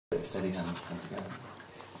with steady hands.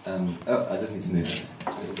 Oh, I just need to move this a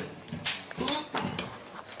little bit.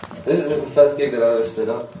 This is the first gig that I ever stood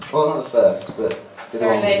up. Well, not the first, but the other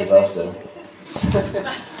one was a disaster.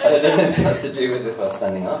 I don't know if it has to do with if I was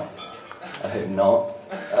standing up. I hope not.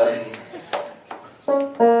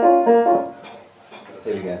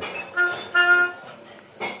 Here we go.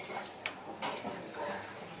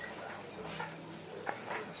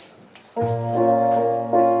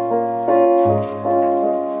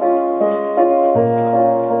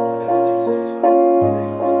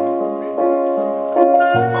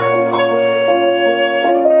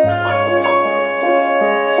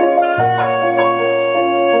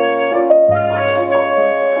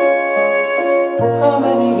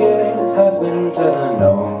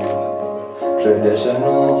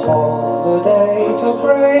 Traditional holiday to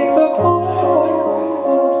break the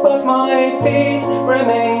cold, but my feet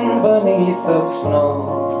remain beneath the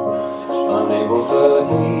snow, unable to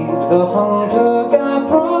heed the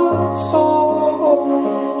hunter-gatherer song.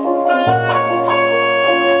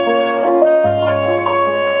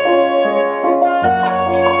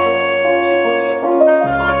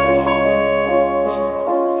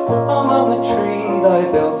 Among the trees I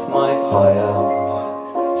built my fire,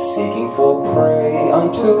 seeking for prey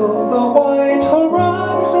unto the white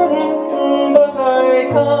horizon, but I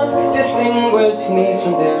can't distinguish needs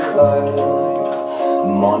from desires,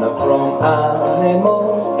 monochrome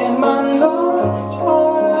animals in man's eyes.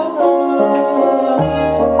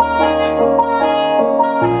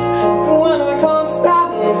 When I can't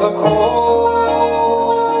stand the cold,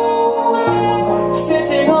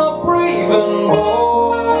 sitting up brave and bold,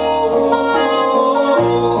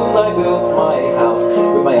 I built my house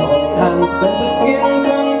with my own hands, splintered skin